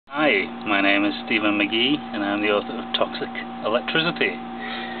Hi, my name is Stephen McGee and I'm the author of Toxic Electricity,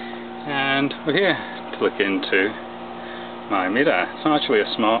 and we're here to look into my meter. It's not actually a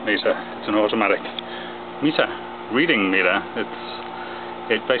smart meter, it's an automatic meter reading meter.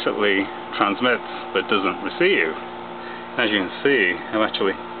 It basically transmits but doesn't receive. As you can see, I've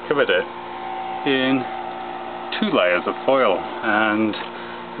actually covered it in 2 layers of foil, and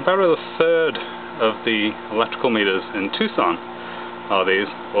about a third of the electrical meters in Tucson are these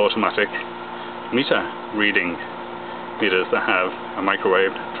automatic meter reading meters that have a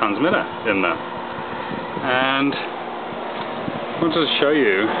microwave transmitter in them. And I wanted to show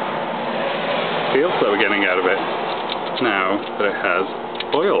you the feels that we're getting out of it now that it has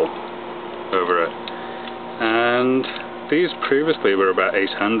foil over it. And these previously were about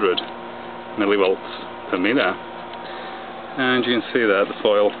 800 millivolts per meter, and you can see that the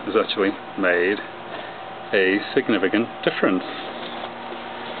foil has actually made a significant difference.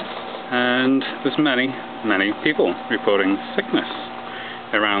 And there's many people reporting sickness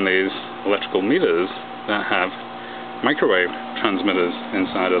around these electrical meters that have microwave transmitters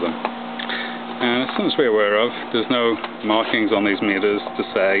inside of them. And as soon as we're aware of, there's no markings on these meters to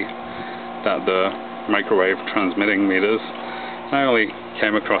say that they're microwave transmitting meters. I only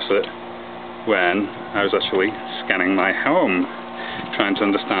came across it when I was actually scanning my home, trying to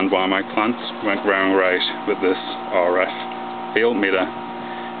understand why my plants weren't growing right with this RF field meter.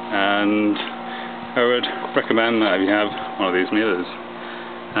 And I would recommend that if you have one of these meters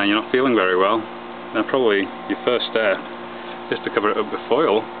and you're not feeling very well, then probably your first step is to cover it up with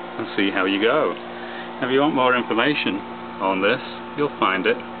foil and see how you go. If you want more information on this, you'll find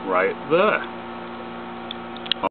it right there.